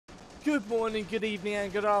Good morning, good evening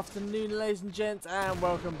and good afternoon, ladies and gents, and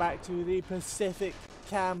welcome back to the Pacific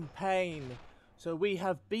campaign. So we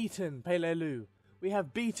have beaten Pelelu, we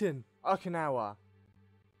have beaten Okinawa,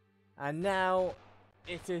 and now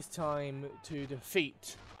it is time to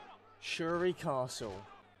defeat Shuri Castle,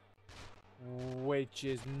 which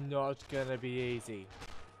is not gonna be easy.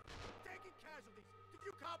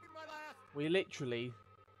 We literally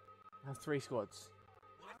have 3 squads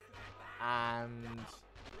and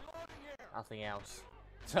nothing else.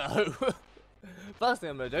 So first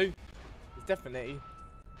thing I'm gonna do is definitely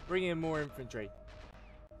bring in more infantry.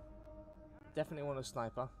 Definitely want a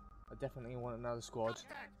sniper. I definitely want another squad.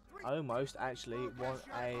 I almost actually want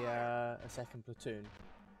a second platoon,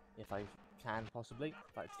 if I can possibly.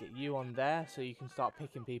 I'd like to get you on there so you can start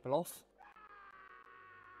picking people off,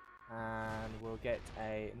 and we'll get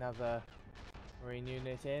another marine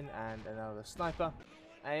unit in and another sniper.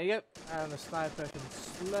 There you go, and the sniper can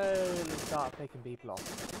slowly start picking people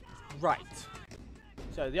off. Right,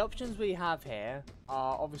 so the options we have here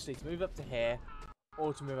are obviously to move up to here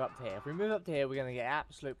or to move up to here. If we move up to here, we're going to get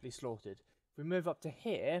absolutely slaughtered. If we move up to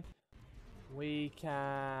here, we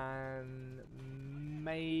can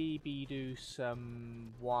maybe do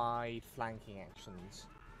some wide flanking actions.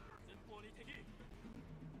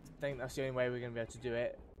 I think that's the only way we're going to be able to do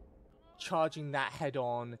it. Charging that head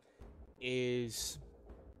on is,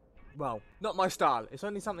 well, not my style. It's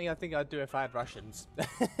only something I think I'd do if I had Russians.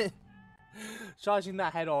 Charging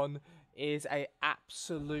that head on is a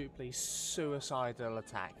absolutely suicidal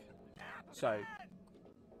attack. So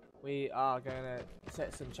we are going to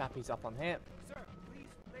set some chappies up on here.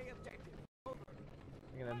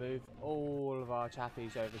 We're going to move all of our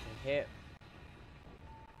chappies over to here.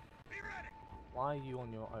 Why are you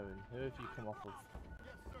on your own? Who have you come off of?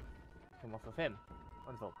 Come off of him.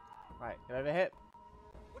 Wonderful. Right, get over here.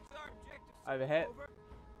 Over here.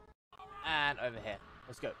 And over here.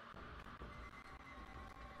 Let's go.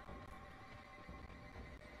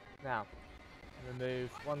 Now, I'm going to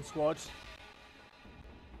move one squad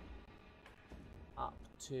up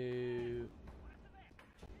to...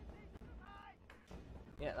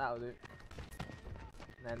 yeah, that'll do.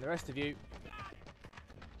 And then the rest of you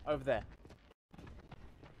over there.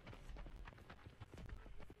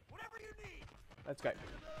 Let's go.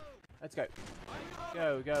 Let's go.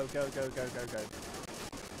 Go, go, go, go, go, go, go.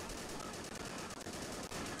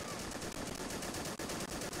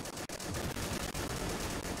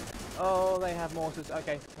 Oh, they have mortars.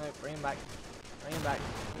 Okay, no, bring him back. Bring him back.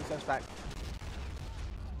 Bring yourselves back.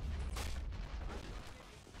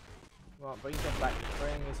 Come on, bring yourselves back.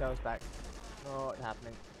 Bring yourselves back. Not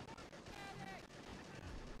happening.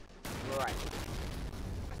 Right.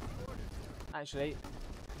 Actually,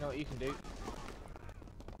 you know what you can do?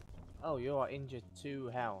 Oh, you are injured to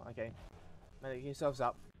hell. Okay. Medic yourselves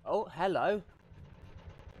up. Oh, hello.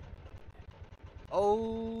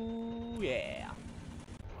 Oh, yeah.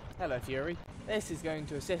 Hello, Fury. This is going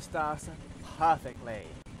to assist us perfectly.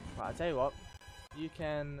 Right, I'll tell you what. You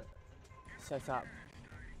can set up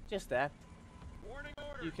just there.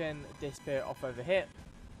 You can disappear off over here.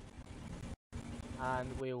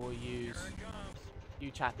 And we will use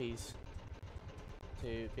you chappies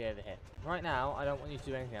to be over here. Right now, I don't want you to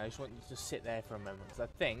do anything. I just want you to sit there for a moment, because I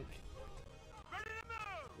think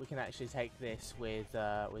we can actually take this with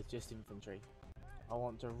just infantry. I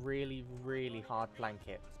want to really, really hard flank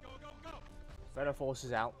it. Spread our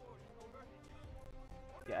forces out.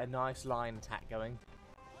 Get a nice line attack going.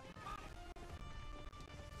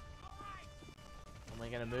 And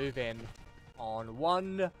we're going to move in on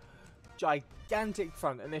one gigantic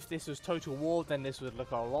front. And if this was Total War, then this would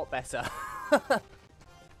look a lot better.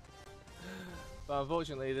 But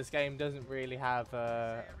unfortunately, this game doesn't really have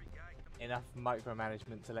enough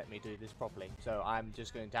micromanagement to let me do this properly. So I'm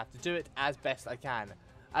just going to have to do it as best I can.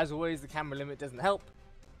 As always, the camera limit doesn't help.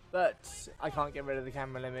 But I can't get rid of the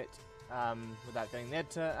camera limit without getting the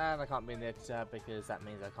editor. And I can't be in the editor because that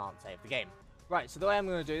means I can't save the game. Right, so the way I'm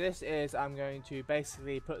going to do this is I'm going to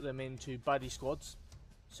basically put them into buddy squads.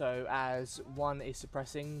 So as one is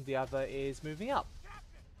suppressing, the other is moving up.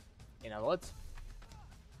 In other words.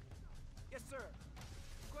 Yes, sir.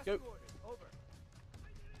 Go. Over.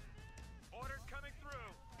 Orders coming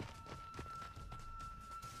through.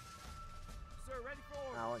 Sir, ready for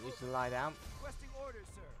orders. I want you to lie down. Requesting orders,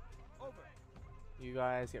 sir. Over. You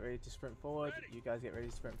guys get ready to sprint forward. Ready. You guys get ready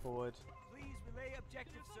to sprint forward. Please relay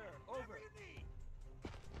objective, sir. Over.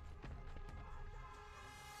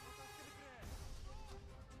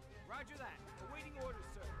 Roger that. Awaiting orders,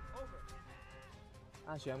 sir. Over.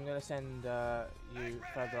 Actually, I'm going to send you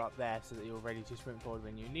further up there so that you're ready to sprint forward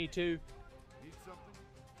when you need to. Need something?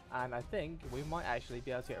 And I think we might actually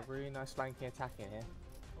be able to get a really nice flanking attack in here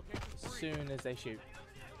as soon as they shoot.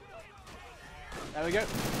 There we go.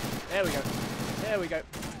 There we go. There we go.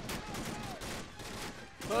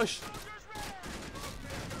 Push.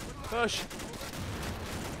 Push.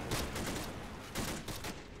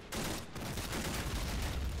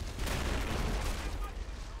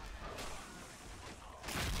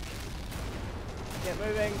 Get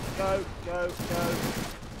moving. Go, go, go.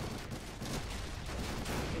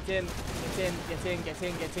 Get in, get in, get in, get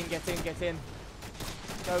in, get in, get in, get in.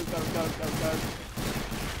 Go, go, go, go, go.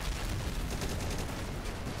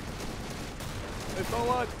 Move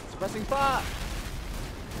forward. Suppressing fire.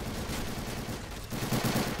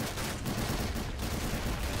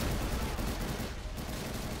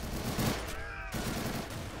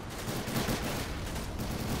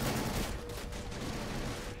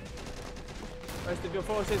 Rest of your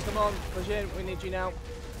forces, come on, push in, we need you now.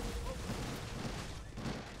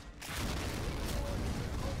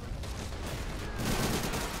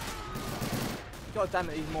 God damn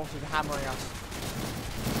it, these mortars are hammering us.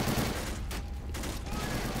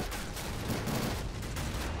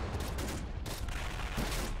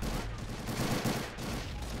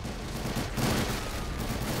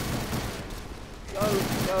 Go,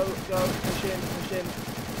 go, go, push in, push in.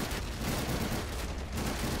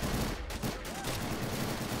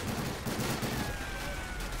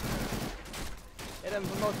 Hit them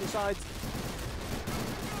from multiple sides.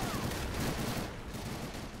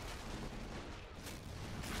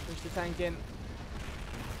 Push the tank in.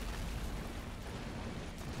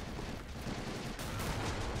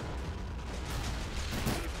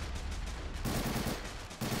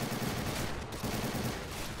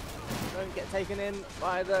 Don't get taken in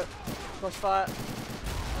by the crossfire.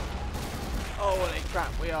 Oh, holy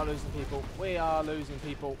crap, we are losing people. We are losing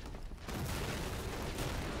people.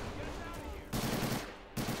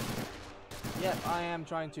 Yep, I am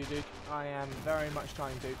trying to, dude. I am very much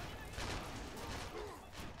trying to.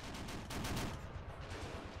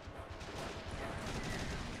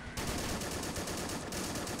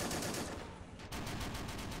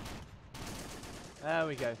 There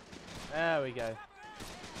we go. There we go.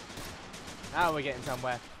 Now we're getting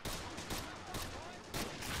somewhere.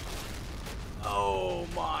 Oh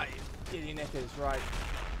my giddy knickers, right.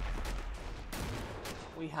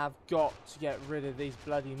 We have got to get rid of these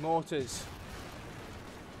bloody mortars.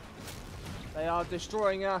 They are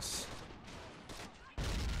destroying us.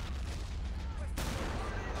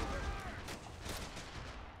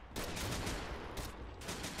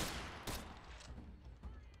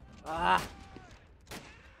 Ah!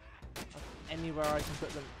 Anywhere I can put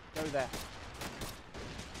them, go there.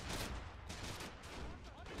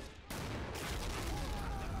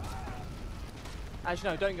 Actually,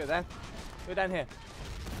 no, don't go there. Go down here.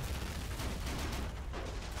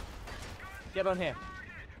 Get on here.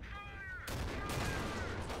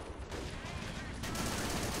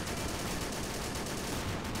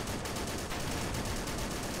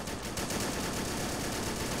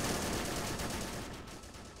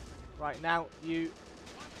 Right, now you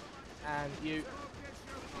and you.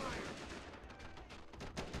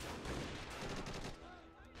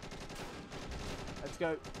 Let's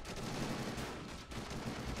go.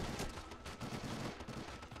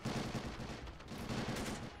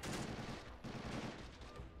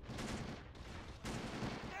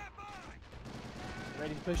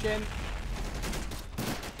 Ready to push in.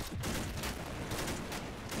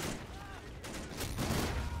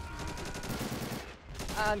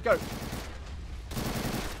 And go.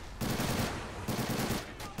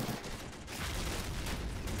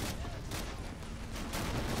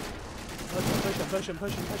 Push him,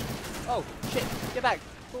 push him, push him. Oh, shit. Get back.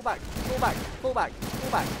 Pull back. Pull back. Pull back.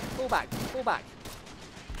 Pull back. Pull back. Pull back.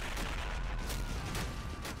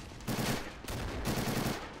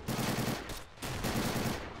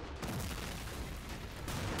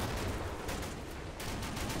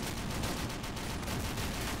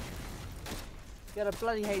 Get a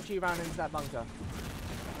bloody HE round into that bunker.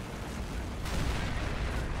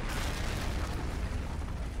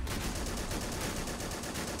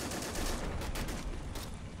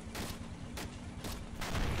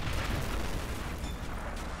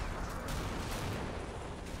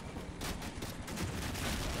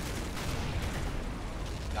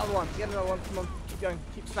 Another one, get another one, come on, keep going,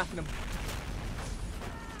 keep smacking them.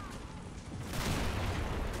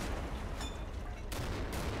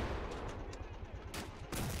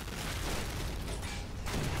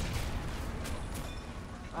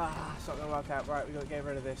 Ah, it's not going to work out. Right, we've got to get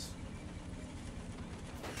rid of this.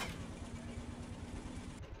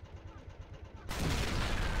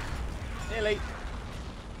 Nearly.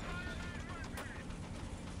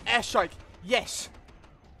 airstrike. Yes.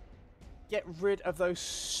 Get rid of those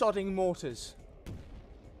sodding mortars.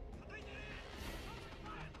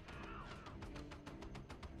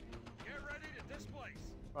 Get ready to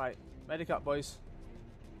displace. Right, medic up, boys.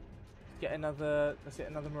 Get another. Let's get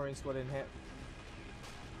another Marine squad in here.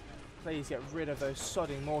 Please get rid of those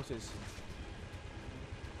sodding mortars.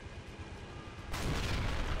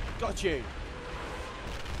 Got you.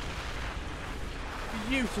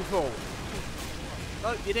 Beautiful.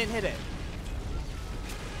 Oh, you didn't hit it.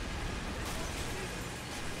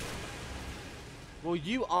 Well,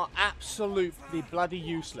 you are absolutely bloody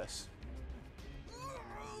useless.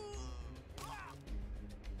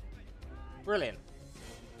 Brilliant.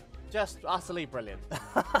 Just utterly brilliant.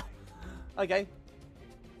 Okay.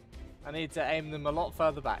 I need to aim them a lot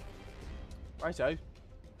further back. Righto.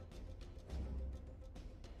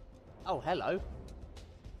 Oh, hello.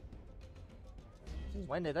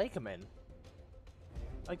 When did they come in?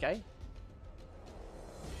 Okay.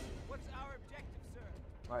 What's our objective,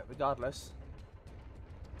 sir? Right, regardless.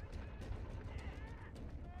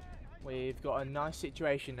 We've got a nice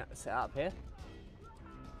situation set up here.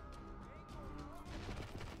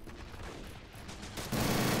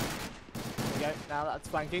 There we go, now that's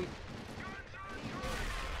flanking.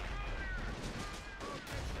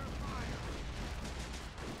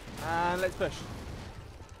 And let's push.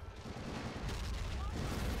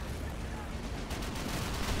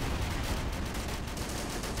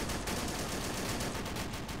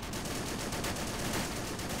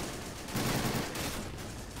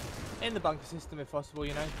 In the bunker system if possible,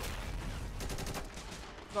 you know.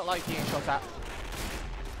 Not like being shot at.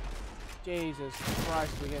 Jesus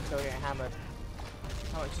Christ, we're still getting hammered.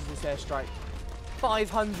 How much is this airstrike?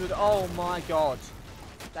 500, oh my god.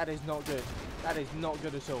 That is not good. That is not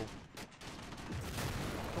good at all.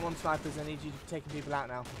 Come on, snipers, I need you to be taking people out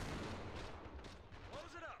now. Close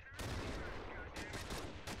it up.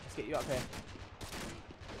 Let's get you up here.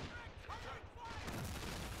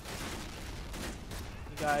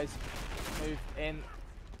 You guys, move in.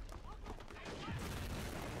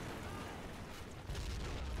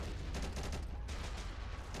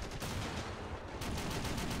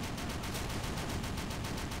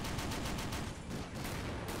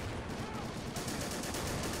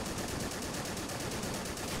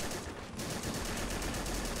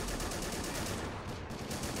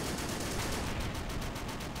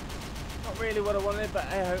 Not really what I wanted, but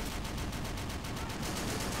I hope.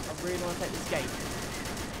 I really want to take this gate.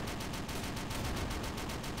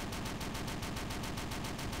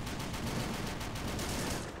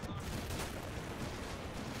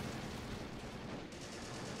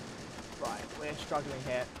 Right, we're struggling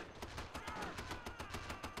here.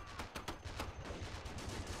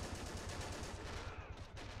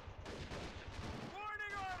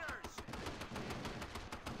 Warning orders.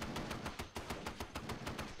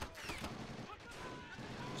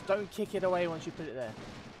 Just don't kick it away once you put it there.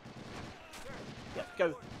 Yep,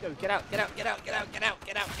 go, go, get out, get out, get out, get out, get out,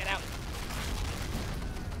 get out, get out.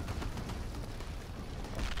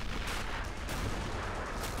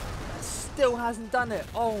 That still hasn't done it.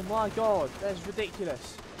 Oh my god, that's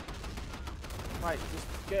ridiculous. Right, just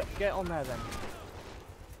get on there then.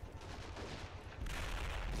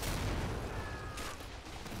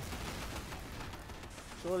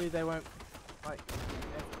 Surely they won't, like,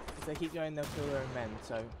 if they keep going they'll kill their own men,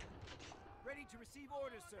 so. Ready to receive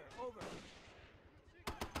orders, sir. Over.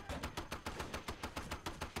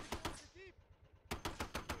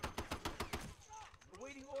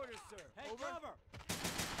 Awaiting orders, sir. Over. Cover.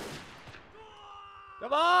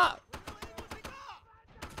 Come on!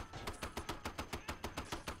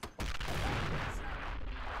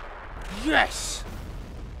 Yes!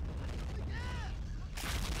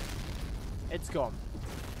 It's gone.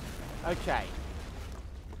 Okay.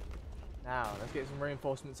 Now, let's get some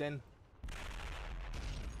reinforcements in.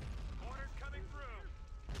 Orders coming through.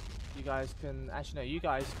 You guys can... Actually, no, you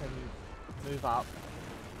guys can move up.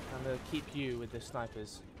 I'm going to keep you with the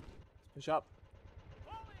snipers. Push up.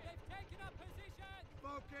 They've taken up position.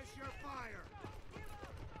 Focus your fire.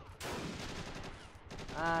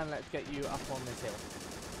 And let's get you up on this hill.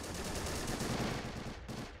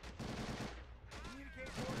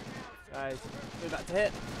 Communicate order now, sir. Guys, move back to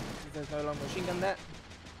hit. There's no longer machine gun there.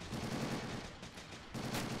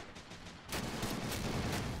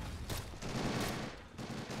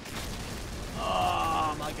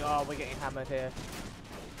 Oh my god, we're getting hammered here.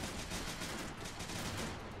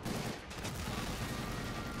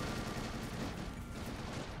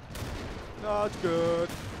 Not good.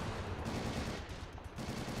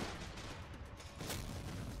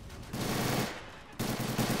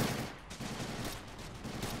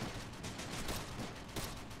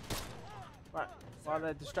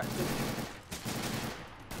 they're distracted.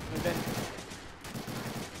 Move in.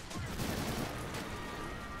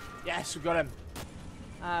 Yes, we got him.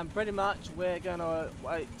 And pretty much we're gonna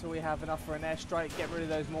wait till we have enough for an airstrike, get rid of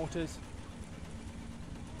those mortars,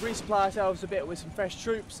 resupply ourselves a bit with some fresh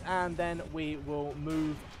troops, and then we will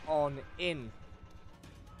move on in.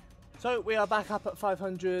 So we are back up at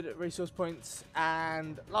 500 resource points,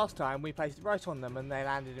 and last time we placed it right on them and they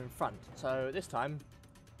landed in front. So this time,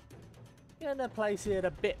 I'm going to place it a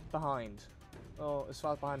bit behind, or as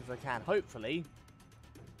far behind as I can. Hopefully,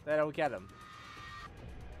 that'll get them.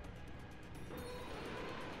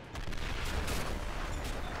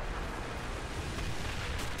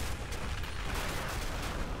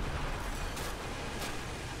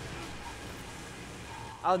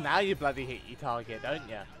 Oh, now you bloody hit your target, don't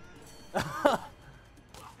you?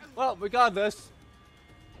 Well, regardless,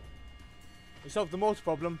 we solved the mortar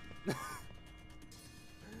problem.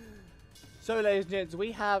 So, ladies and gents,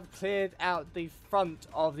 we have cleared out the front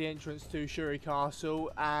of the entrance to Shuri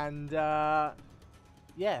Castle, and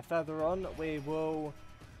yeah, further on we will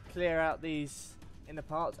clear out these inner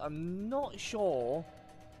parts. I'm not sure.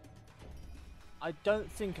 I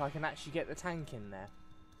don't think I can actually get the tank in there,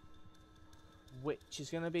 which is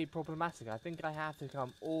going to be problematic. I think I have to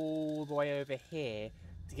come all the way over here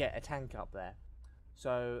to get a tank up there.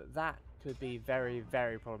 So that could be very,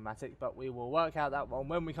 very problematic, but we will work out that one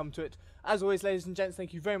when we come to it. As always, ladies and gents,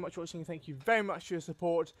 thank you very much for watching. Thank you very much for your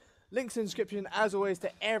support. Links in the description, as always,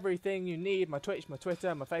 to everything you need. My Twitch, my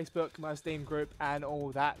Twitter, my Facebook, my Steam group, and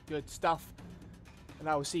all that good stuff. And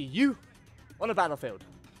I will see you on the battlefield.